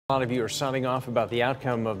A lot of you are sounding off about the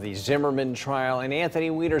outcome of the Zimmerman trial and Anthony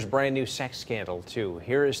Weiner's brand new sex scandal, too.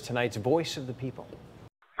 Here is tonight's Voice of the People.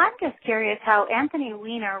 I'm just curious how Anthony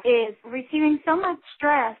Weiner is receiving so much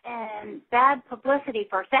stress and bad publicity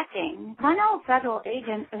for sexting. I know a federal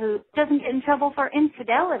agent who doesn't get in trouble for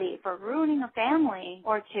infidelity, for ruining a family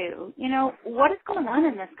or two. You know, what is going on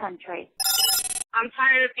in this country? I'm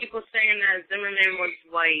tired of people saying that Zimmerman was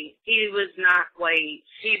white. He was not white.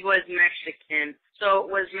 He was Mexican. So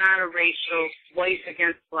it was not a racial white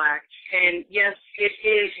against black. And yes, it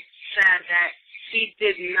is sad that he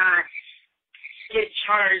did not get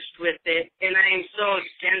charged with it, and I am so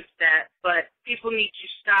against that. But people need to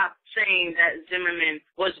stop saying that Zimmerman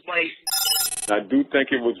was white. I do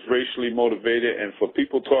think it was racially motivated, and for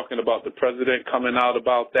people talking about the president coming out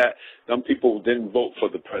about that, some people didn't vote for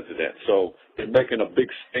the president. So they're making a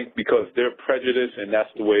big stink because they're prejudiced, and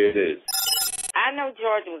that's the way it is. I know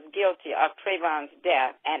George was guilty of Trayvon's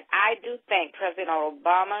death, and I do think President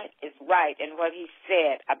Obama is right in what he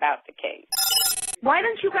said about the case. Why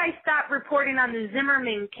don't you guys stop reporting on the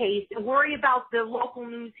Zimmerman case and worry about the local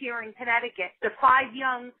news here in Connecticut, the 5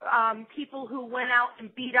 young people who went out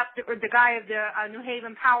and beat up the guy of the New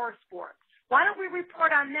Haven Power Sports? Why don't we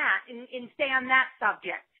report on that and stay on that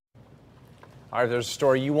subject? All right, if there's a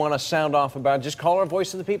story you want to sound off about, just call our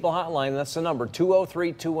Voice of the People hotline. That's the number,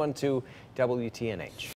 203-212-WTNH.